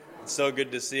So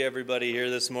good to see everybody here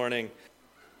this morning.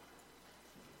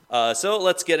 So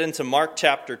let's get into Mark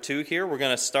chapter 2 here. We're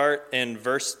going to start in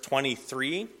verse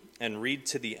 23 and read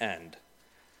to the end.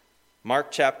 Mark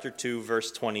chapter 2,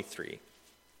 verse 23.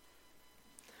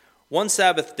 One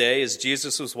Sabbath day, as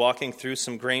Jesus was walking through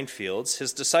some grain fields,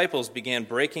 his disciples began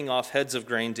breaking off heads of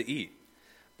grain to eat.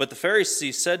 But the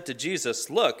Pharisees said to Jesus,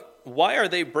 "Look, why are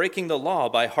they breaking the law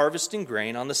by harvesting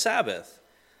grain on the Sabbath?"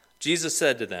 Jesus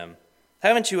said to them,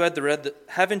 Haven't you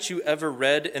ever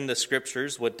read in the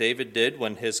Scriptures what David did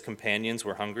when his companions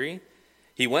were hungry?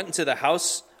 He went into the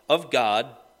house of God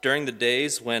during the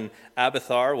days when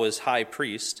Abiathar was high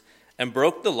priest and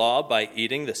broke the law by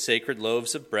eating the sacred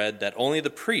loaves of bread that only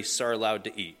the priests are allowed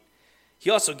to eat.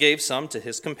 He also gave some to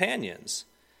his companions.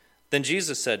 Then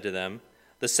Jesus said to them,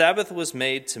 The Sabbath was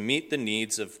made to meet the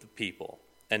needs of the people,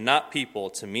 and not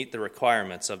people to meet the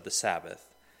requirements of the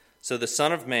Sabbath. So the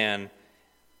Son of Man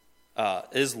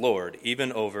is Lord,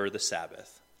 even over the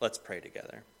Sabbath. Let's pray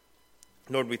together.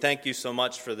 Lord, we thank you so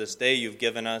much for this day you've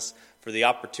given us, for the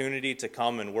opportunity to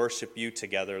come and worship you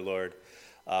together, Lord,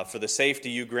 for the safety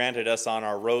you granted us on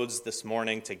our roads this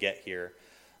morning to get here.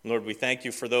 Lord, we thank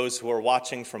you for those who are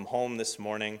watching from home this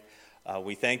morning.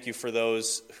 We thank you for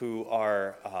those who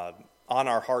are on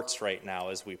our hearts right now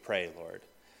as we pray, Lord.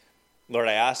 Lord,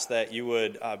 I ask that you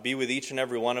would be with each and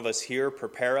every one of us here,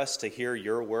 prepare us to hear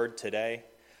your word today.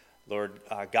 Lord,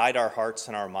 guide our hearts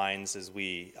and our minds as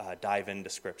we dive into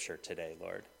Scripture today,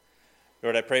 Lord.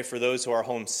 Lord, I pray for those who are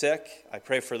home sick. I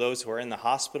pray for those who are in the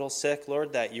hospital sick,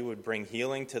 Lord, that you would bring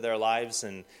healing to their lives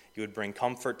and you would bring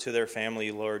comfort to their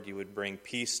family, Lord. You would bring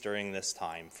peace during this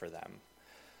time for them.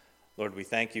 Lord, we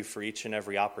thank you for each and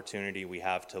every opportunity we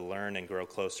have to learn and grow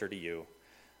closer to you.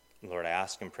 Lord, I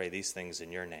ask and pray these things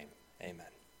in your name. Amen.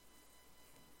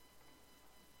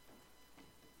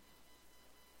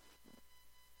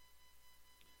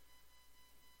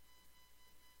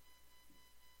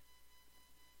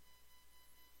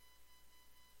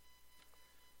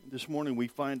 This morning we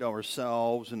find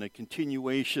ourselves in a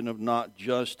continuation of not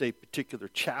just a particular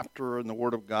chapter in the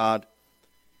Word of God,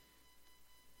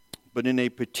 but in a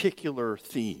particular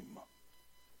theme.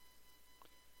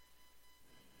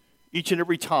 Each and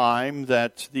every time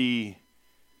that the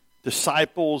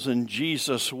disciples and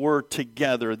Jesus were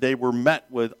together, they were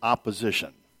met with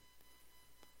opposition.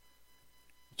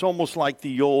 It's almost like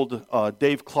the old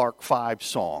Dave Clark 5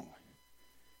 song.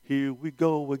 Here we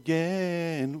go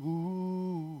again,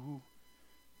 ooh,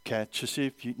 catch us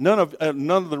if you... None of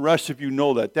the rest of you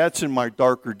know that. That's in my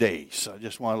darker days. I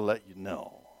just want to let you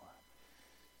know.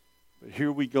 But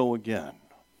here we go again.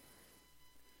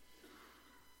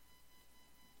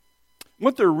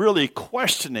 What they're really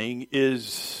questioning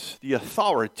is the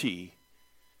authority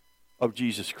of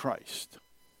Jesus Christ.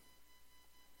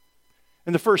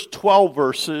 In the first 12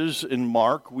 verses in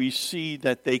Mark, we see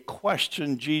that they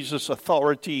question Jesus'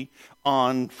 authority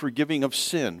on forgiving of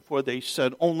sin, for they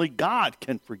said only God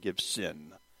can forgive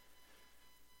sin.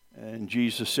 And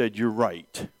Jesus said, you're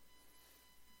right,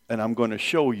 and I'm going to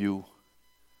show you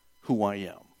who I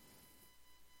am.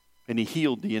 And he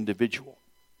healed the individual.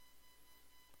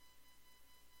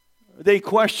 They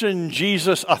questioned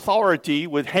Jesus' authority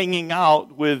with hanging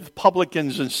out with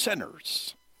publicans and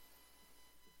sinners.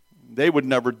 They would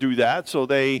never do that, so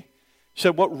they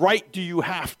said, what right do you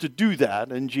have to do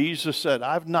that? And Jesus said,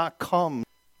 I've come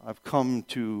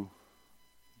to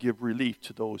give relief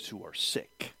to those who are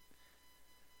sick.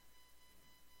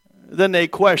 Then they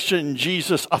questioned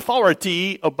Jesus'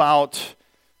 authority about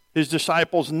his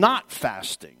disciples not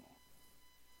fasting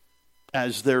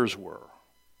as theirs were.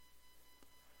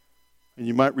 And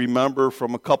you might remember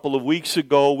from a couple of weeks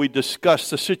ago, we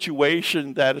discussed the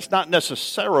situation that it's not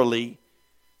necessarily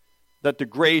that the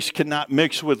grace cannot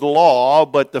mix with law,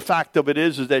 but the fact of it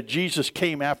is that Jesus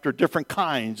came after different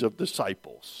kinds of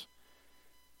disciples.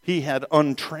 He had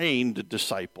untrained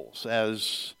disciples,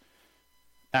 as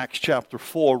Acts chapter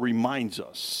 4 reminds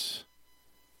us.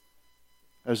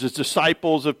 As his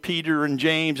disciples of Peter and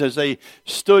James, as they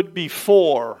stood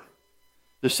before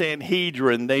the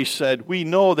Sanhedrin, they said, we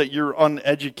know that you're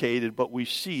uneducated, but we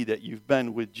see that you've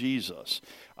been with Jesus.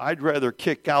 I'd rather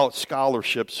kick out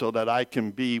scholarship so that I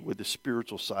can be with the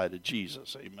spiritual side of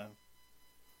Jesus. Amen.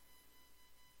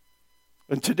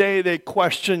 And today they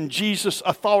question Jesus'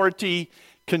 authority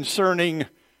concerning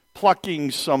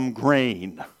plucking some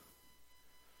grain.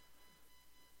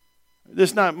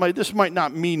 This might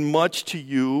not mean much to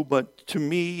you, but to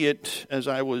me, as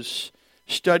I was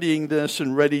studying this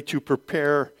and ready to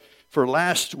prepare for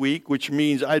last week, which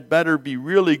means I'd better be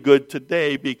really good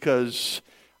today because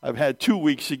I've had 2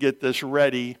 weeks to get this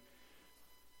ready.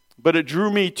 But it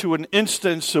drew me to an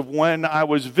instance of when I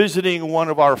was visiting one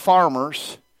of our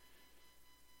farmers.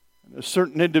 A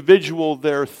certain individual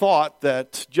there thought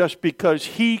that just because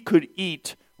he could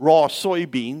eat raw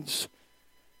soybeans,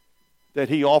 that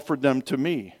he offered them to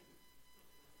me.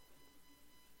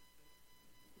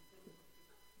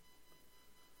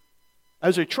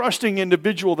 As a trusting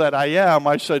individual that I am,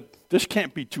 I said, this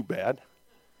can't be too bad.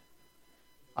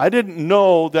 I didn't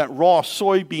know that raw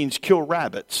soybeans kill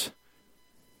rabbits.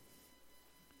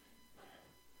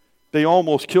 They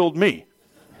almost killed me.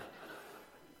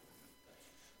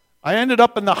 I ended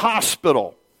up in the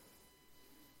hospital.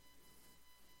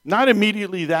 Not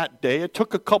immediately that day. It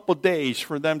took a couple days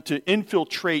for them to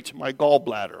infiltrate my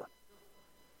gallbladder.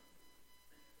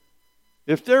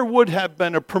 If there would have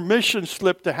been a permission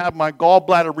slip to have my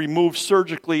gallbladder removed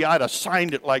surgically, I'd have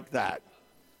signed it like that.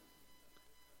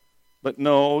 But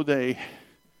no, they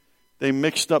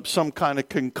mixed up some kind of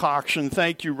concoction.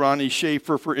 Thank you, Ronnie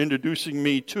Schaefer, for introducing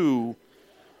me to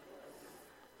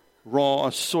raw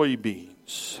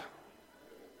soybeans.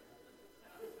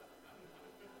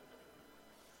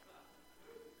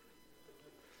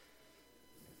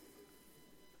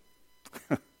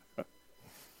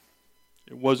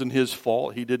 It wasn't his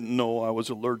fault. He didn't know I was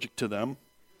allergic to them.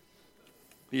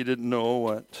 He didn't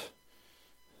know that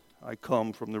I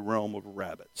come from the realm of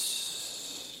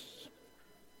rabbits.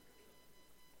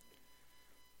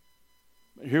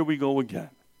 But here we go again.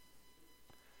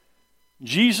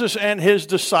 Jesus and his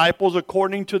disciples,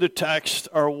 according to the text,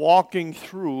 are walking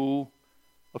through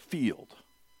a field.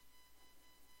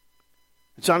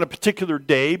 It's on a particular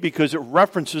day because it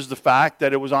references the fact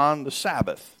that it was on the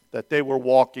Sabbath that they were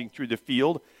walking through the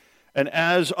field. And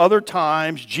as other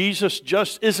times, Jesus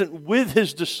just isn't with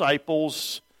his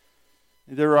disciples.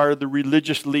 There are the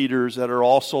religious leaders that are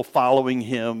also following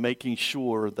him, making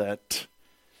sure that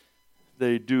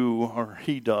they do, or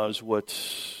he does, what's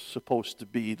supposed to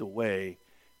be the way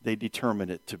they determine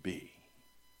it to be.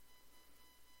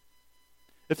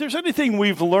 If there's anything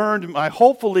we've learned,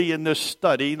 hopefully in this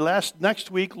study,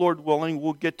 next week, Lord willing,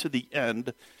 we'll get to the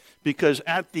end. Because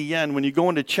at the end, when you go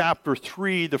into chapter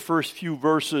 3, the first few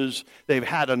verses, they've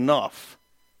had enough.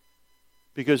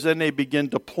 Because then they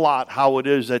begin to plot how it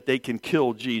is that they can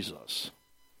kill Jesus.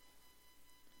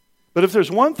 But if there's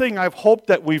one thing I've hoped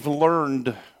that we've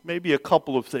learned, maybe a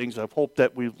couple of things I've hoped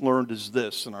that we've learned is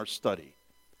this in our study.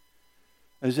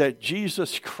 Is that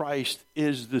Jesus Christ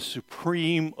is the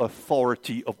supreme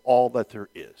authority of all that there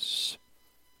is.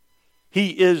 He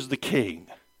is the King.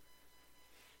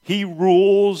 He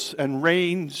rules and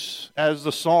reigns, as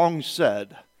the song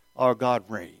said, our God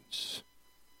reigns.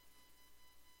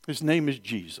 His name is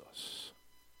Jesus.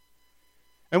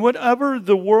 And whatever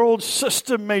the world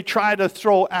system may try to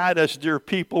throw at us, dear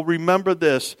people, remember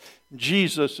this,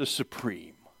 Jesus is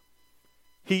supreme.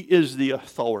 He is the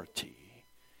authority.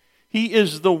 He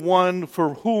is the one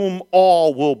for whom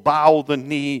all will bow the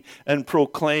knee and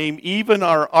proclaim, even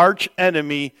our arch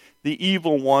enemy, the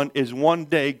evil one, is one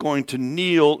day going to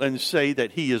kneel and say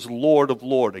that he is Lord of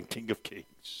Lords and King of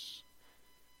Kings.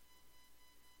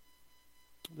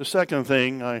 The second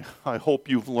thing I hope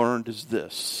you've learned is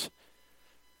this,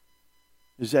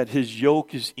 is that his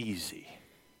yoke is easy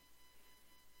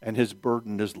and his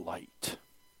burden is light.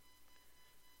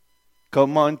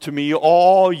 Come unto me,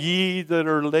 all ye that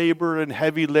are labor and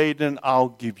heavy laden, I'll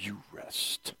give you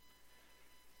rest.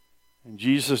 And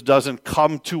Jesus doesn't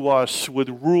come to us with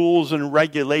rules and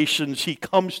regulations. He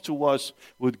comes to us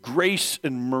with grace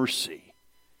and mercy.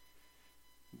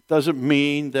 It doesn't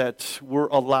mean that we're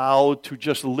allowed to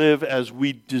just live as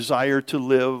we desire to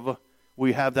live.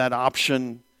 We have that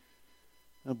option.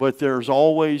 But there's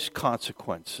always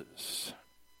consequences.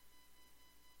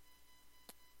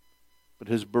 But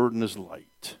his burden is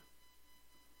light.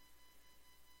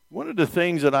 One of the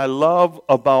things that I love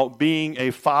about being a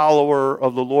follower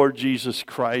of the Lord Jesus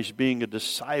Christ, being a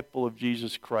disciple of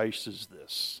Jesus Christ is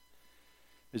this,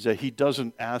 is that he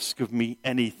doesn't ask of me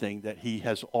anything that he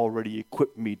has already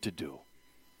equipped me to do.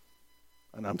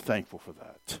 And I'm thankful for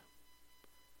that.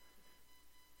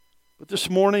 But this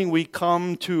morning we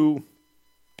come to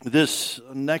this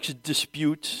next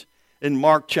dispute in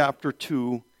Mark chapter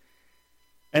 2,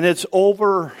 and it's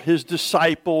over his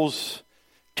disciples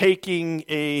taking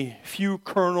a few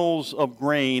kernels of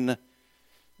grain.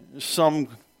 Some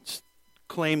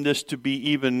claim this to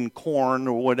be even corn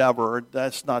or whatever.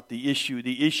 That's not the issue.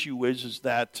 The issue is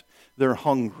that they're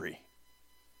hungry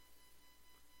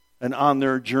and on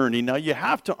their journey. Now you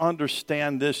have to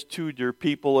understand this too, dear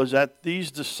people, is that these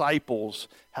disciples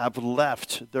have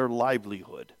left their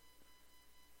livelihood.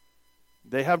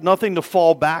 They have nothing to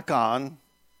fall back on.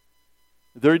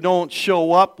 They don't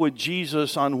show up with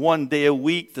Jesus on one day a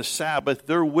week, the Sabbath.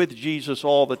 They're with Jesus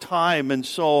all the time. And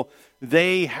so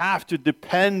they have to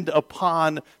depend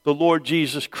upon the Lord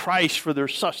Jesus Christ for their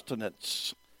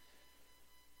sustenance.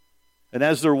 And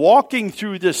as they're walking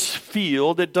through this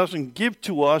field, it doesn't give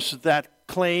to us that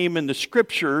claim in the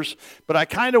Scriptures, but I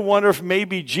kind of wonder if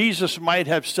maybe Jesus might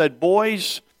have said,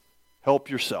 boys, help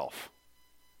yourself.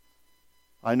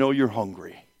 I know you're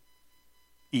hungry.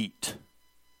 Eat.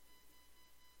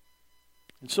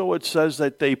 And so it says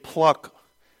that they pluck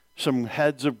some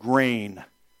heads of grain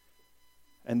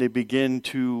and they begin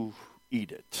to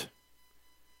eat it.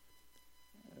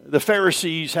 The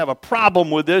Pharisees have a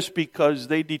problem with this because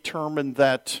they determine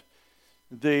that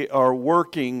they are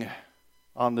working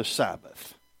on the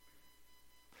Sabbath.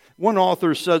 One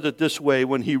author said it this way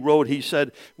when he wrote, he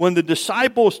said, when the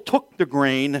disciples took the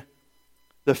grain,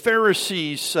 the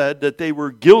Pharisees said that they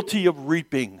were guilty of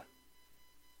reaping.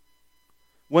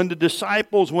 When the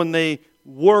disciples, when they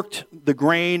worked the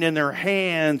grain in their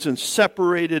hands and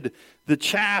separated the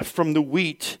chaff from the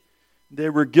wheat, they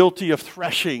were guilty of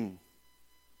threshing.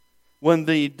 When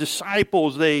the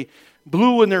disciples, they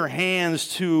blew in their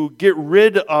hands to get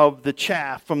rid of the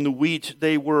chaff from the wheat,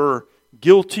 they were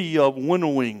guilty of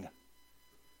winnowing.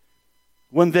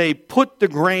 When they put the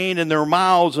grain in their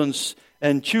mouths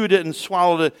and chewed it and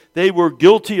swallowed it, they were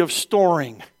guilty of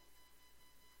storing.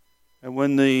 And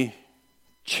when they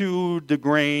chewed the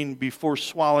grain before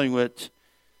swallowing it,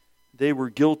 they were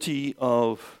guilty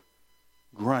of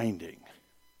grinding.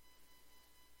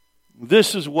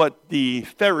 This is what the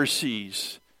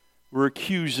Pharisees were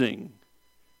accusing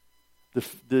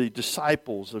the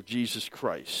disciples of Jesus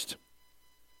Christ.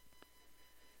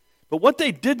 But what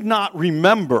they did not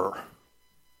remember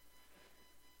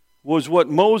was what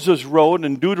Moses wrote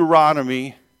in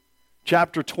Deuteronomy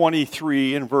chapter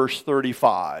 23 and verse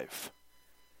 35.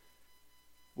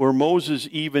 Where Moses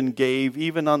even gave,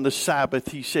 even on the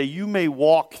Sabbath, he said, you may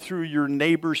walk through your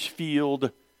neighbor's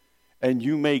field and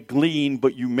you may glean,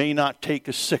 but you may not take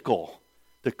a sickle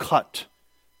to cut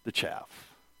the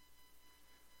chaff.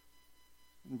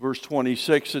 In verse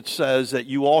 26, it says that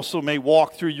you also may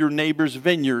walk through your neighbor's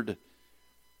vineyard.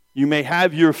 You may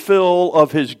have your fill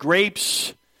of his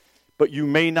grapes, but you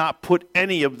may not put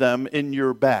any of them in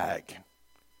your bag.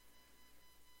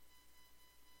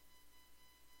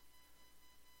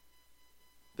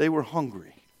 They were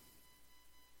hungry.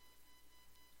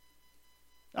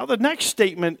 Now, the next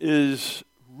statement is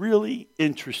really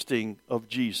interesting of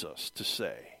Jesus to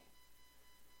say.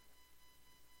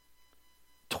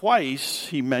 Twice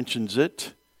he mentions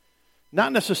it,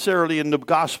 not necessarily in the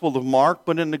Gospel of Mark,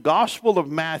 but in the Gospel of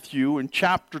Matthew in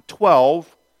chapter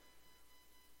 12.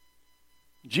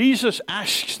 Jesus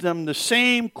asks them the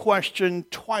same question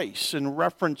twice in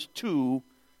reference to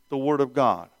the Word of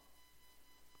God.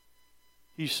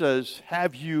 He says,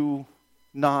 have you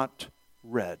not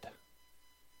read?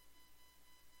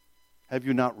 Have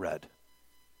you not read?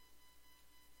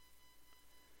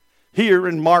 Here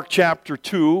in Mark chapter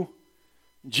 2,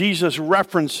 Jesus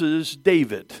references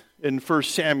David in 1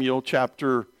 Samuel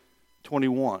chapter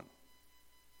 21.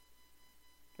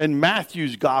 In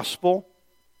Matthew's gospel,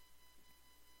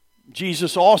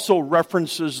 Jesus also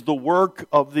references the work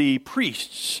of the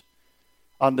priests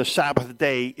on the Sabbath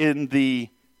day in the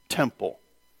temple.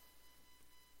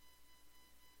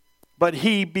 But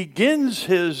he begins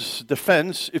his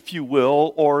defense, if you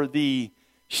will, or the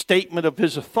statement of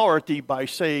his authority by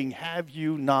saying, have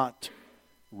you not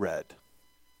read?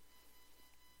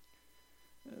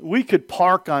 We could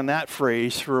park on that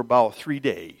phrase for about 3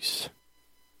 days.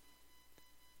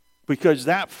 Because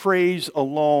that phrase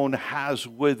alone has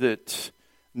with it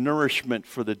nourishment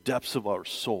for the depths of our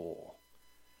soul.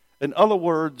 In other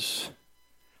words,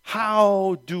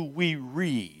 how do we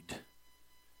read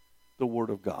the Word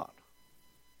of God?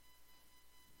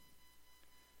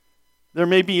 There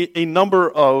may be a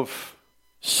number of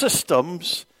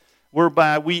systems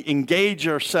whereby we engage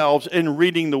ourselves in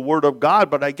reading the Word of God,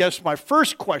 but I guess my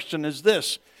first question is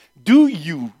this: do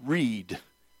you read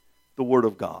the Word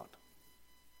of God?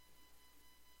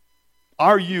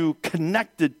 Are you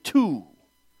connected to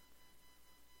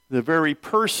the very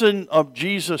person of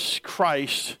Jesus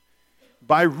Christ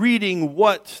by reading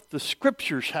what the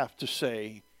Scriptures have to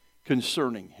say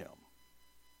concerning Him?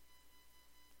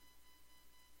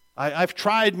 I've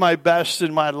tried my best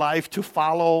in my life to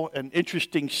follow an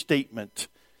interesting statement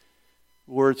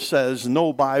where it says,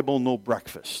 no Bible, no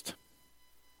breakfast.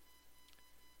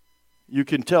 You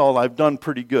can tell I've done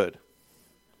pretty good.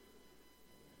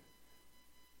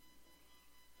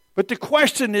 But the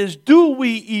question is, do we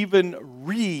even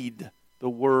read the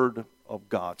Word of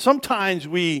God? Sometimes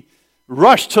we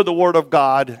rush to the Word of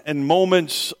God in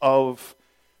moments of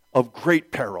great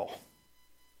peril.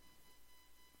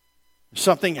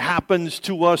 Something happens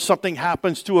to us, something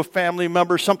happens to a family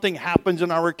member, something happens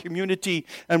in our community,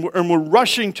 and we're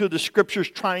rushing to the Scriptures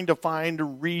trying to find a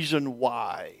reason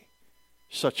why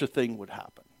such a thing would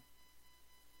happen.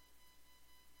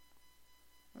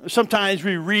 Sometimes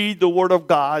we read the Word of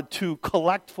God to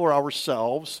collect for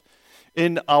ourselves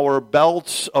in our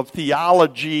belts of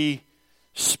theology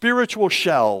spiritual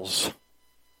shells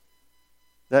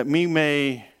that we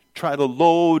may try to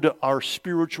load our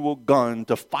spiritual gun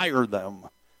to fire them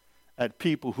at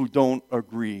people who don't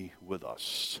agree with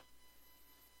us.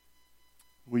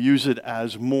 We use it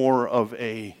as more of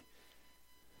a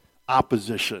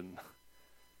opposition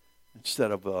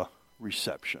instead of a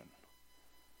reception.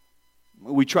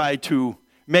 We try to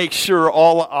make sure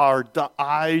all our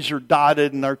I's are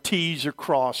dotted and our T's are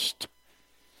crossed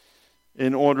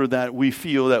in order that we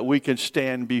feel that we can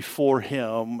stand before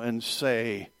Him and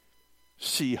say,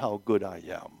 see how good I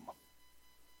am.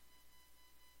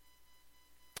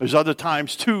 There's other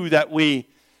times, too, that we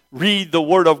read the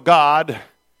Word of God,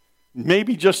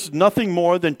 maybe just nothing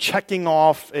more than checking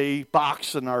off a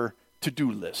box in our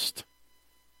to-do list.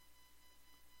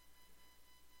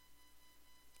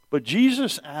 But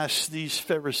Jesus asked these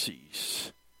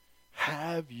Pharisees,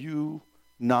 have you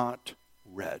not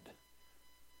read?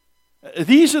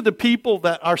 These are the people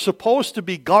that are supposed to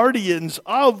be guardians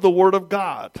of the Word of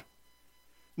God.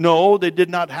 No, they did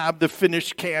not have the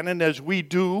finished canon as we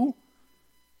do,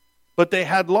 but they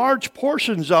had large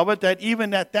portions of it that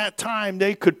even at that time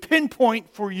they could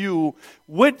pinpoint for you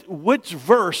which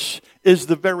verse is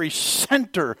the very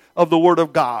center of the Word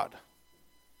of God.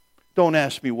 Don't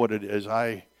ask me what it is.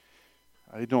 I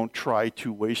don't try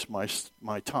to waste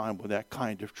my time with that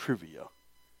kind of trivia.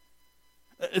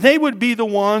 They would be the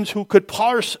ones who could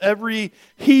parse every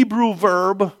Hebrew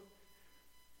verb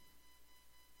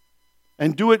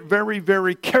and do it very,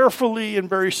 very carefully and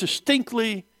very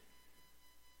succinctly.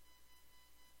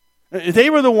 They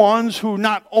were the ones who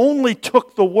not only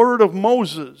took the word of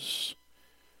Moses,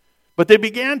 but they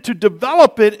began to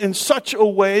develop it in such a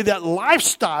way that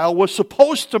lifestyle was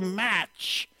supposed to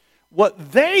match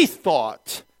what they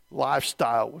thought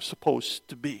lifestyle was supposed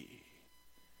to be.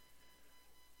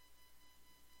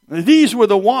 These were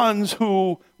the ones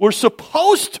who were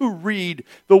supposed to read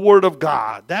the Word of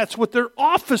God. That's what their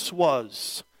office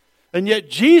was. And yet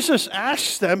Jesus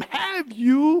asks them, have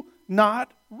you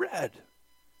not read?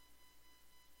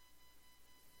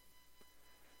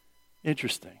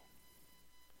 Interesting.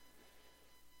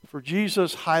 For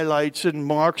Jesus highlights in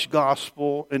Mark's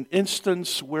gospel an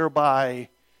instance whereby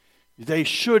they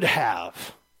should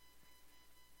have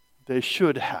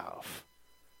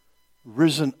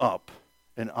risen up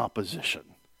in opposition.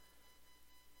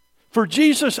 For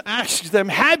Jesus asks them,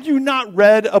 have you not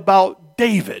read about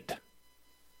David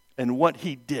and what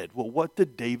he did? Well, what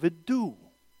did David do?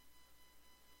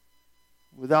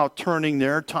 Without turning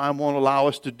there, time won't allow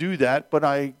us to do that, but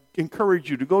I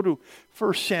encourage you to go to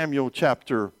 1 Samuel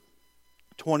chapter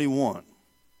 21.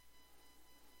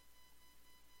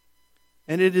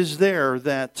 And it is there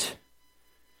that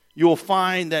you'll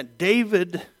find that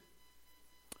David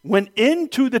went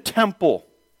into the temple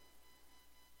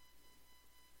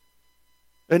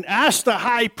and asked the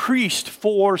high priest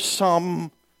for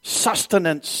some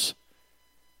sustenance.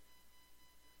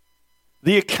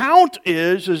 The account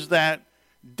is that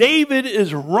David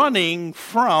is running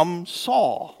from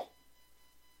Saul.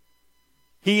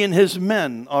 He and his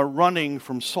men are running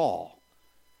from Saul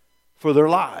for their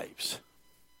lives.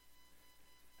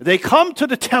 They come to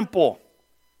the temple.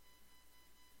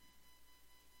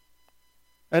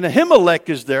 And Ahimelech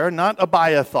is there, not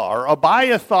Abiathar.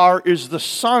 Abiathar is the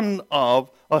son of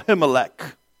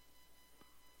Ahimelech.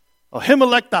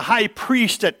 Ahimelech, the high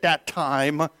priest at that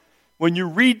time, when you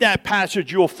read that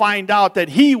passage, you'll find out that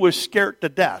he was scared to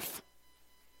death.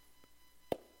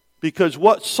 Because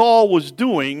what Saul was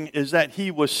doing is that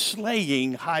he was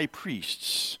slaying high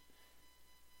priests.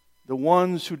 The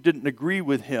ones who didn't agree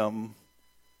with him,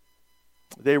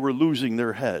 they were losing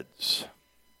their heads.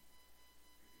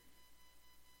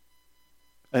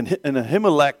 And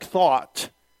Ahimelech thought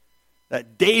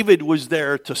that David was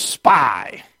there to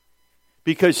spy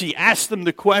because he asked them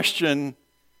the question,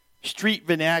 street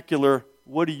vernacular,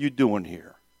 what are you doing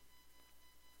here?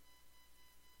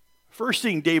 First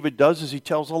thing David does is he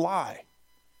tells a lie.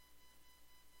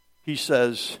 He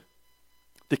says,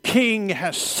 the king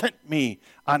has sent me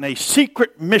on a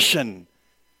secret mission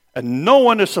and no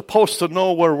one is supposed to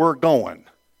know where we're going.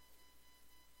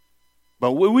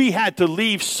 But we had to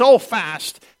leave so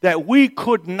fast that we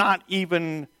could not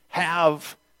even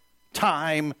have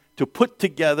time to put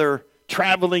together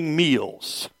traveling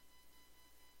meals.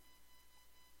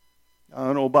 I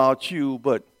don't know about you,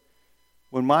 but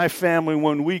when my family,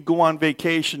 when we go on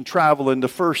vacation traveling, the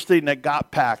first thing that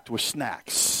got packed was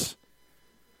snacks.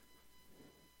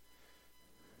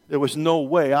 There was no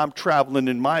way I'm traveling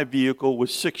in my vehicle with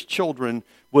 6 children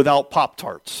without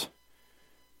Pop-Tarts.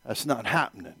 That's not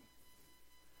happening.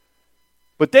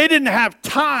 But they didn't have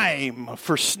time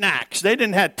for snacks. They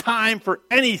didn't have time for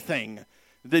anything.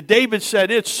 That David said,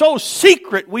 it's so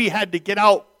secret we had to get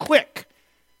out quick.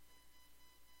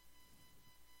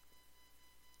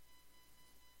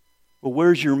 Well,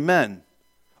 where's your men?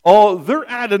 Oh, they're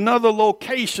at another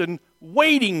location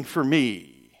waiting for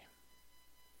me.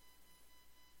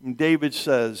 And David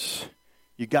says,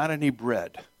 you got any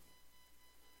bread?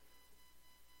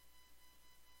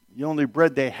 The only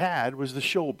bread they had was the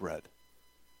showbread.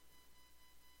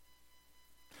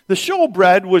 The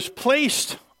showbread was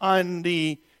placed on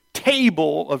the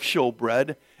table of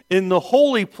showbread in the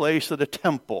holy place of the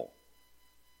temple.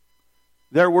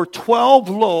 There were 12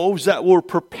 loaves that were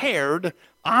prepared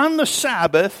on the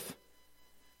Sabbath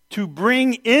to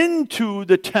bring into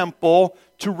the temple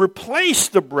to replace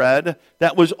the bread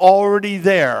that was already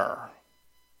there.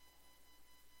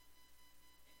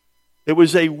 It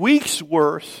was a week's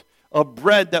worth of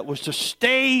bread that was to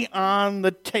stay on the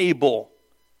table,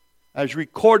 as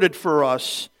recorded for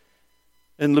us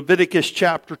in Leviticus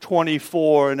chapter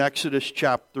 24 and Exodus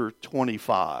chapter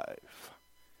 25.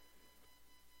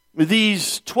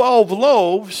 These 12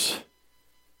 loaves,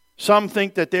 some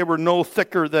think that they were no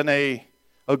thicker than a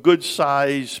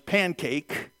good-sized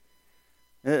pancake.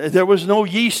 There was no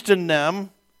yeast in them.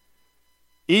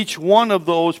 Each one of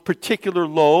those particular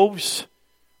loaves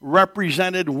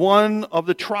represented one of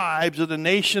the tribes of the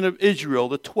nation of Israel,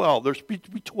 the 12. There's to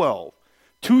be 12.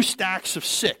 2 stacks of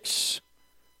 6.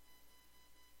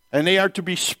 And they are to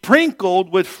be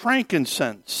sprinkled with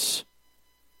frankincense.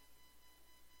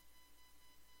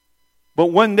 But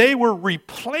when they were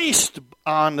replaced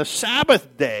on the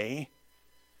Sabbath day,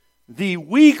 the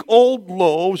week-old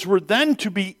loaves were then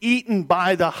to be eaten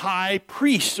by the high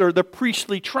priest or the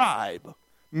priestly tribe,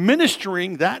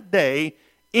 ministering that day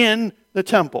in the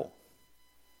temple.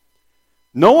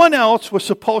 No one else was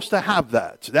supposed to have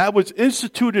that. That was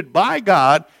instituted by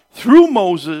God through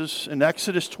Moses in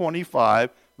Exodus 25,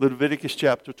 Leviticus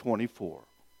chapter 24.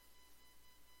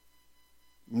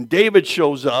 And David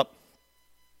shows up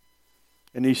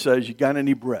and he says, you got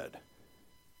any bread?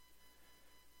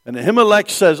 And Ahimelech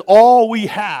says, all we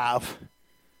have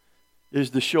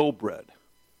is the showbread.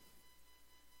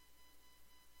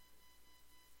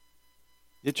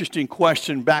 Interesting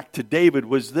question back to David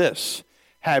was this: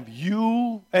 have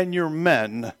you and your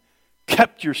men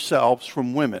kept yourselves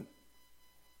from women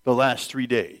the last 3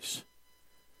 days?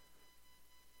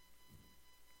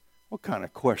 What kind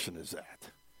of question is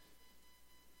that?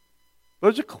 It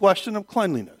was a question of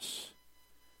cleanliness.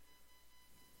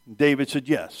 David said,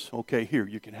 yes. Okay, here,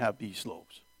 you can have these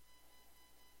loaves.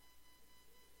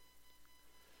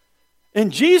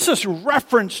 In Jesus'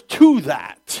 reference to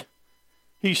that,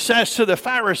 he says to the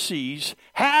Pharisees,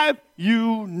 have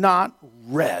you not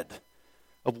read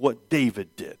of what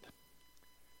David did?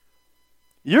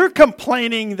 You're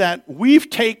complaining that we've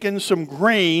taken some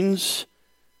grains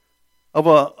of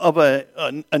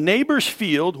a neighbor's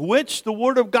field, which the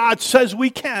Word of God says we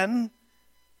can.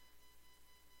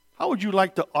 How would you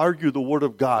like to argue the Word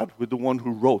of God with the one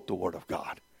who wrote the Word of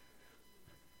God?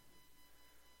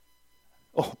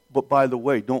 Oh, but by the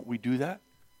way, don't we do that?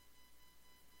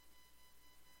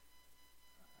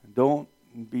 Don't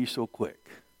be so quick,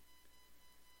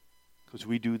 because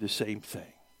we do the same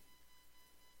thing.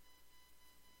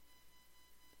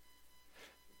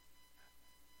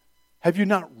 Have you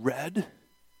not read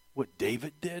what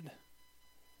David did?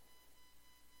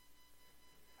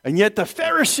 And yet the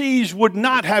Pharisees would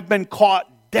not have been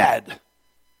caught dead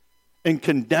in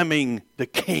condemning the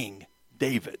king,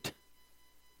 David.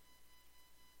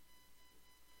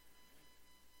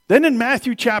 Then in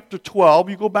Matthew chapter 12,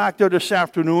 you go back there this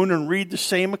afternoon and read the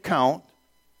same account.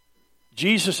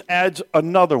 Jesus adds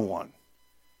another one.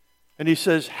 And he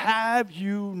says, have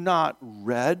you not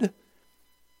read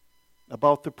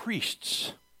about the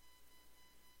priests?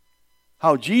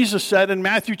 How Jesus said in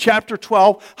Matthew chapter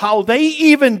 12, how they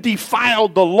even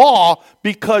defiled the law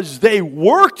because they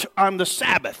worked on the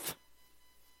Sabbath.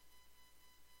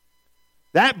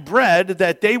 That bread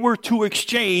that they were to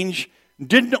exchange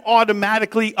didn't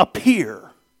automatically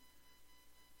appear.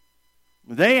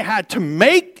 They had to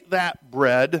make that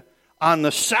bread on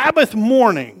the Sabbath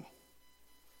morning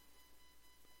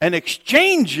and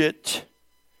exchange it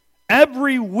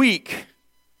every week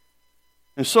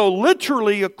And so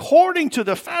literally, according to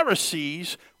the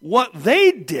Pharisees, what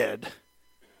they did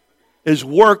is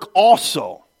work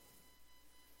also.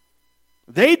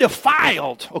 They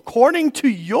defiled, according to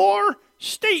your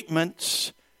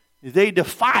statements, they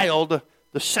defiled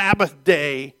the Sabbath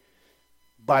day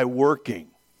by working.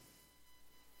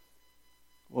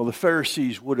 Well, the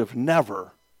Pharisees would have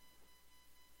never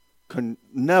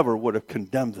would have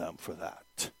condemned them for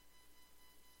that.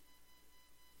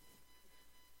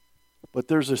 But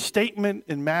there's a statement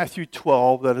in Matthew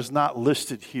 12 that is not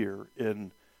listed here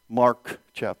in Mark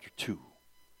chapter 2.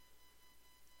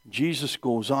 Jesus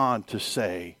goes on to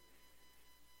say,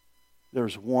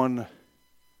 there's one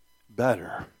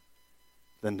better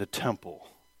than the temple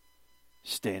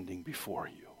standing before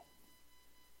you.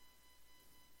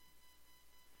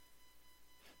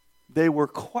 They were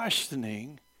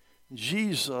questioning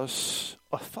Jesus'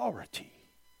 authority.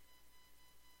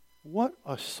 What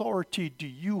authority do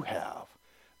you have?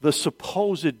 The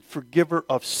supposed forgiver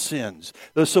of sins,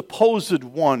 the supposed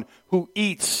one who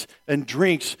eats and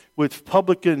drinks with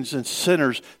publicans and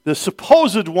sinners, the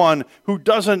supposed one who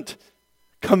doesn't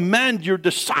commend your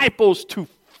disciples to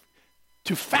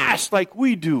fast like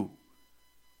we do.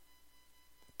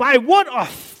 By what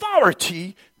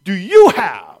authority do you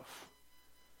have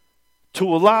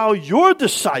to allow your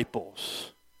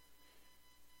disciples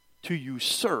to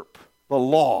usurp the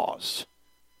laws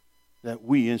that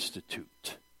we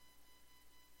institute?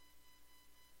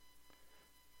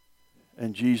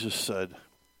 And Jesus said,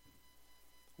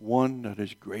 one that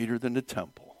is greater than the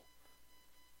temple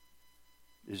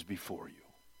is before you.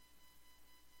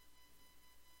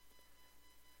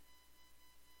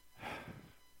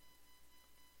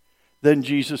 Then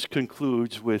Jesus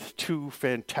concludes with two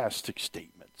fantastic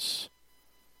statements.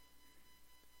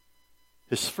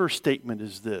 His first statement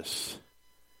is this: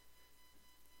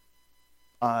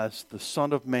 as the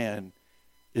Son of Man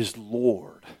is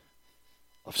Lord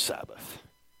of Sabbath.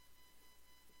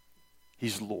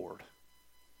 He's Lord.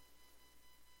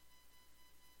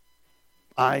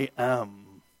 I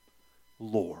am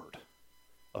Lord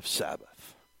of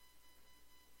Sabbath.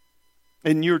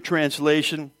 In your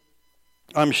translation,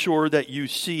 I'm sure that you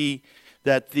see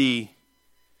that the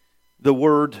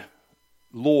word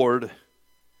Lord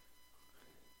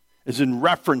is in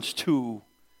reference to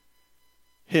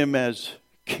him as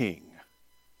king.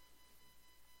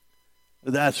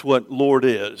 That's what Lord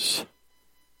is.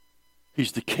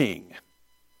 He's the king.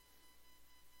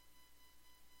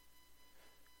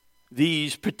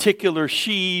 These particular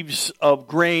sheaves of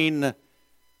grain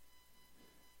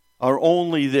are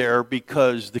only there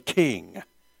because the king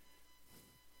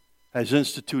has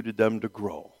instituted them to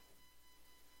grow.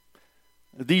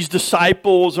 These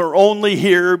disciples are only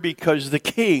here because the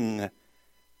king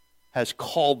has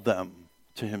called them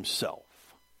to himself.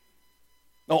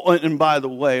 Oh, and by the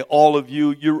way, all of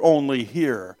you, you're only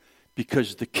here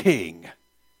because the king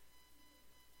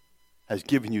has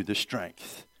given you the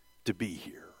strength to be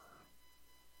here.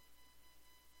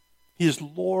 He is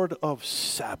Lord of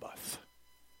Sabbath.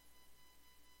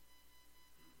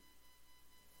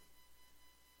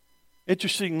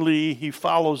 Interestingly, he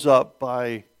follows up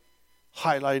by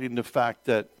highlighting the fact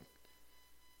that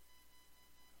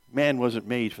man wasn't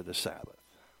made for the Sabbath.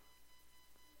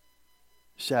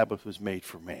 Sabbath was made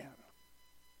for man.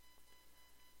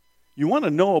 You want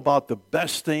to know about the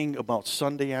best thing about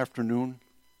Sunday afternoon?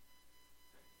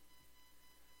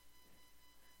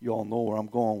 You all know where I'm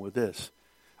going with this.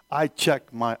 I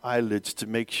check my eyelids to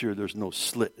make sure there's no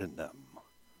slit in them.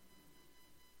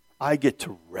 I get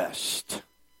to rest.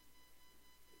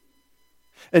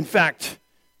 In fact,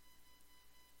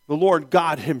 the Lord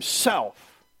God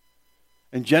himself,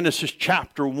 in Genesis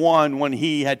chapter 1, when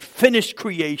he had finished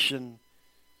creation,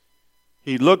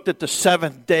 he looked at the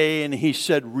seventh day and he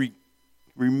said,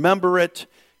 remember it,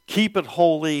 keep it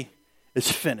holy,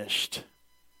 it's finished.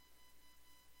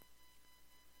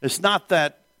 It's not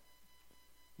that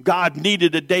God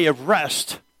needed a day of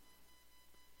rest,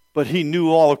 but he knew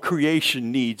all of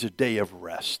creation needs a day of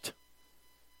rest.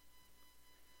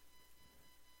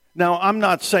 Now, I'm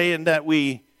not saying that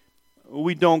we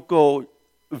don't go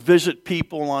visit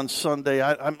people on Sunday.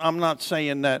 I'm not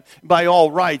saying that by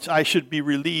all rights I should be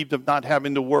relieved of not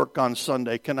having to work on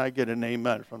Sunday. Can I get an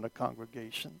amen from the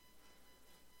congregation?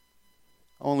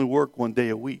 I only work one day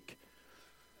a week.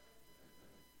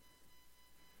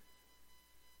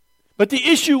 But the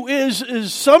issue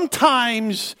is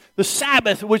sometimes the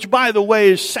Sabbath, which by the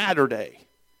way is Saturday.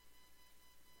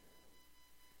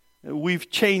 We've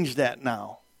changed that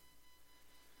now.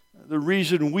 The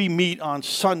reason we meet on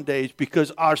Sundays is because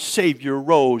our Savior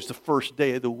rose the first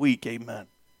day of the week. Amen.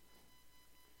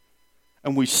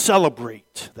 And we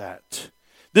celebrate that.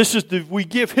 We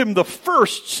give him the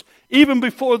firsts even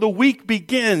before the week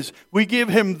begins. We give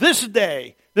him this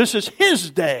day. This is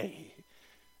his day.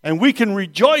 And we can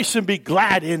rejoice and be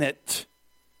glad in it.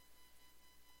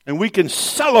 And we can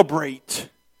celebrate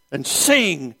and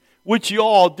sing, which you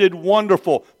all did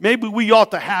wonderful. Maybe we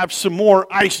ought to have some more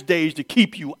ice days to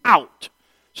keep you out,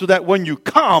 so that when you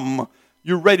come,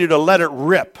 you're ready to let it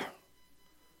rip.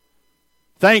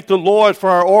 Thank the Lord for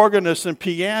our organist and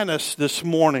pianist this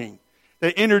morning.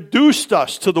 They introduced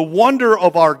us to the wonder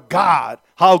of our God.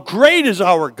 How great is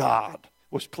our God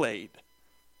was played.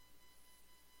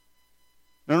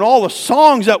 And all the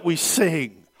songs that we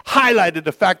sing highlighted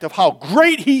the fact of how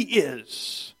great he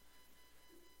is.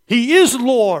 He is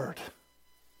Lord.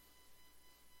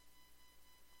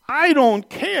 I don't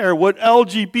care what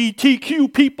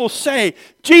LGBTQ people say.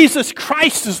 Jesus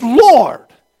Christ is Lord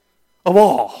of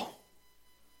all.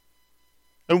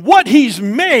 And what he's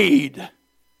made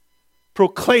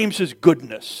proclaims his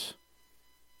goodness.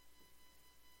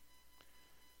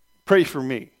 Pray for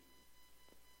me.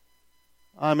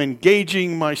 I'm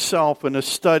engaging myself in a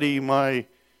study. My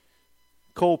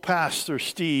co-pastor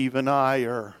Steve and I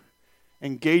are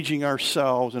engaging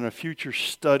ourselves in a future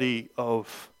study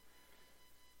of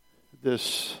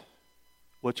this,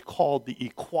 what's called the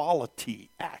Equality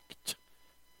Act,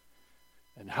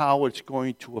 and how it's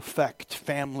going to affect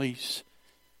families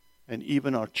and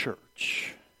even our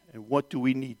church. And what do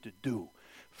we need to do?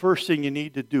 First thing you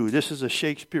need to do, this is a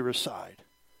Shakespeare aside.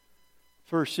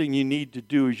 First thing you need to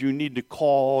do is you need to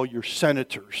call your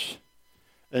senators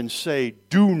and say,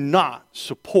 do not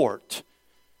support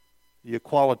the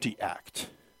Equality Act.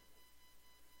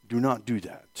 Do not do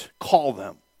that. Call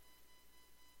them.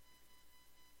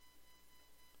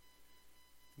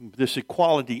 This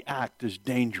Equality Act is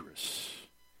dangerous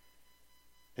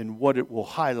in what it will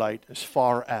highlight as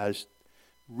far as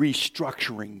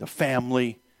restructuring the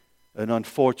family and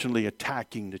unfortunately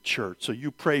attacking the church. So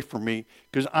you pray for me,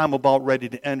 because I'm about ready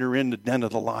to enter in the den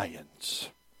of the lions.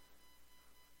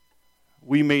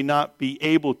 We may not be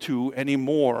able to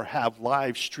anymore have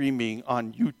live streaming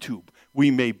on YouTube.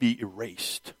 We may be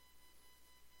erased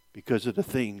because of the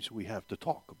things we have to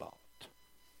talk about.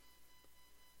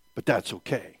 But that's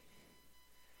okay.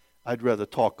 I'd rather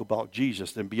talk about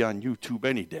Jesus than be on YouTube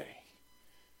any day.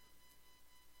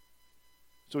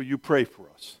 So you pray for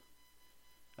us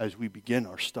as we begin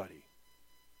our study.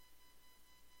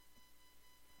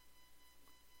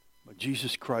 But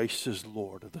Jesus Christ is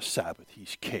Lord of the Sabbath.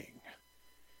 He's King.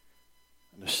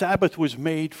 And the Sabbath was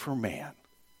made for man.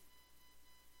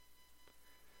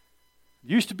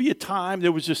 There used to be a time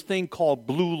there was this thing called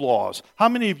blue laws. How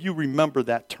many of you remember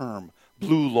that term,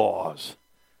 blue laws?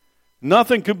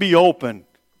 Nothing could be open.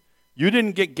 You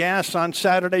didn't get gas on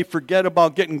Saturday, forget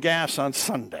about getting gas on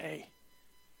Sunday.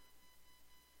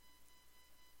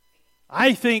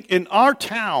 I think in our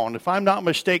town, if I'm not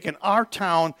mistaken, our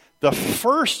town, the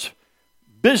first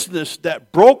business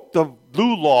that broke the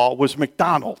blue law was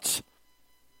McDonald's.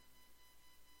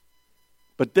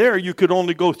 But there you could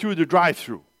only go through the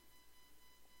drive-thru.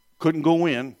 Couldn't go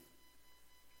in.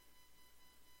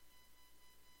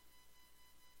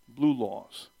 Blue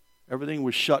laws. Everything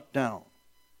was shut down.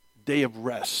 Day of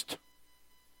rest.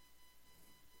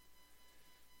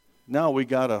 Now we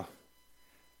got a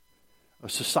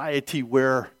society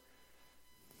where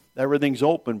everything's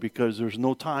open because there's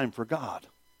no time for God.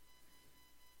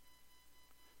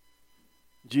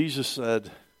 Jesus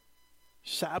said,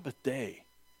 Sabbath day,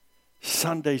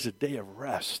 Sunday's a day of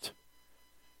rest.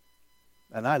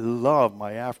 And I love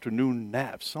my afternoon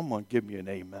naps. Someone give me an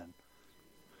amen.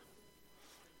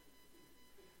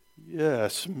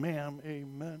 Yes, ma'am,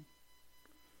 amen.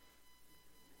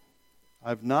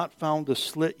 I've not found a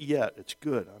slit yet. It's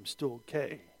good. I'm still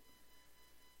okay.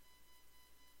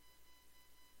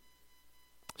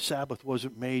 Sabbath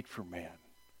wasn't made for man.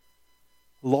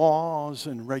 Laws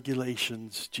and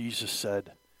regulations, Jesus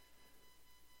said,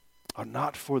 are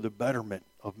not for the betterment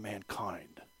of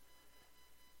mankind.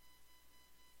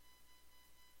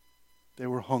 They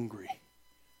were hungry.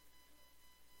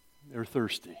 They're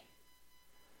thirsty.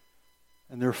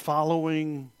 And they're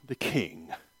following the king.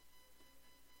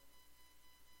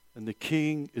 And the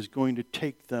king is going to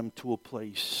take them to a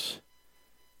place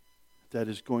that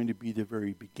is going to be the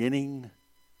very beginning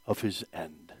of his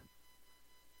end.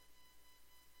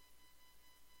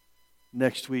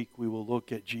 Next week we will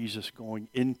look at Jesus going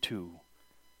into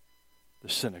the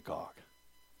synagogue.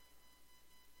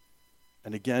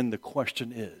 And again, the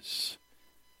question is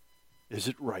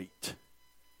it right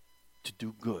to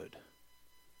do good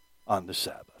on the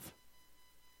Sabbath?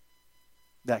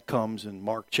 That comes in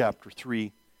Mark chapter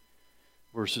 3,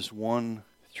 verses 1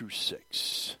 through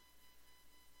 6.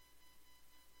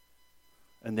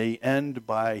 And they end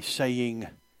by saying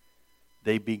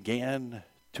they began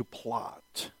to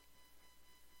plot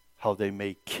how they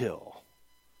may kill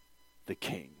the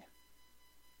king.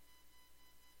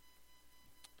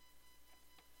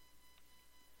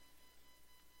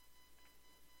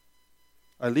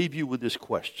 I leave you with this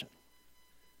question.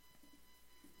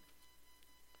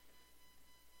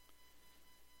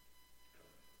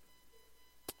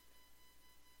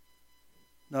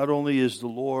 Not only is the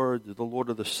Lord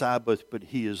of the Sabbath, but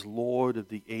he is Lord of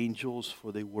the angels,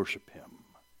 for they worship him.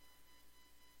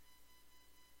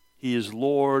 He is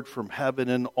Lord from heaven,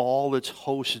 and all its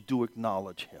hosts do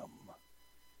acknowledge him.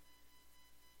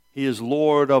 He is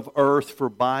Lord of earth, for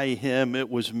by him it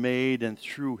was made, and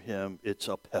through him it's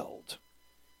upheld.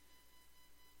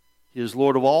 He is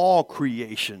Lord of all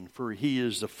creation, for he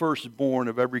is the firstborn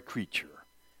of every creature,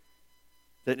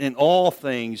 that in all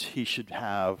things he should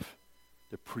have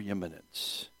the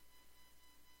preeminence.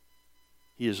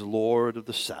 He is Lord of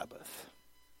the Sabbath,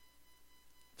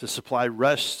 to supply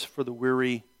rest for the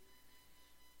weary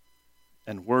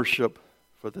and worship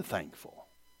for the thankful.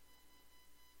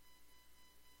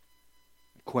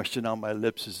 The question on my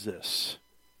lips is this: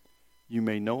 you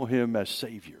may know him as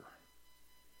Savior,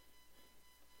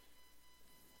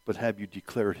 but have you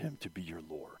declared him to be your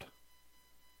Lord?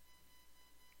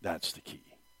 That's the key.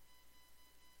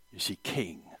 Is he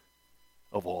King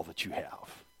of all that you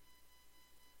have?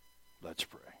 Let's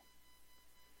pray.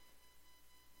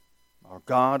 Our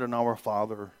God and our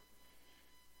Father,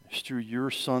 it's through your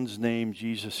Son's name,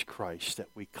 Jesus Christ, that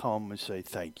we come and say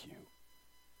thank you.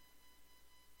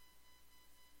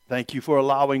 Thank you for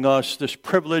allowing us this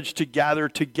privilege to gather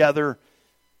together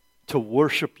to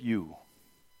worship you.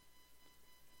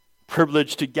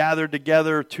 Privilege to gather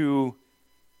together to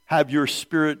have your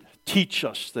Spirit teach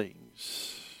us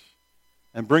things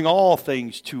and bring all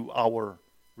things to our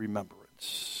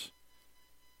remembrance.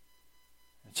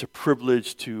 It's a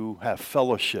privilege to have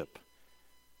fellowship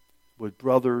with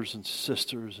brothers and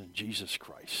sisters in Jesus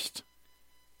Christ.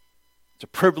 It's a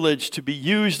privilege to be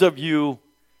used of you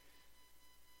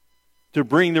to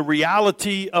bring the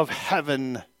reality of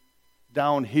heaven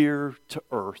down here to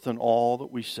earth in all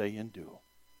that we say and do.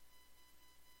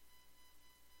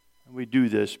 And we do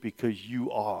this because you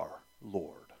are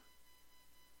Lord.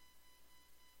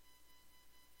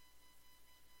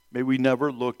 May we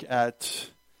never look at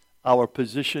our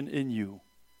position in you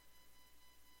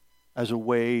as a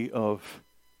way of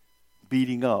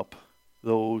beating up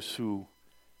those who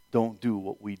don't do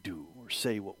what we do or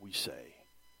say what we say.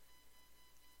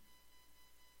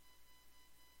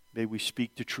 May we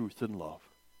speak the truth in love.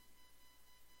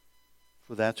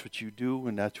 For that's what you do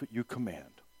and that's what you command.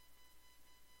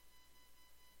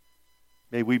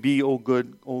 May we be, O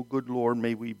good Lord,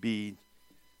 may we be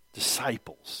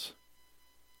disciples.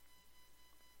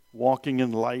 Walking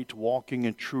in light, walking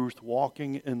in truth,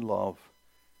 walking in love,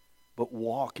 but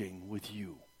walking with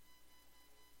you.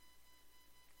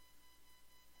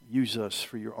 Use us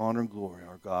for your honor and glory,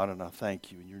 our God, and I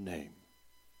thank you in your name.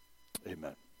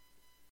 Amen.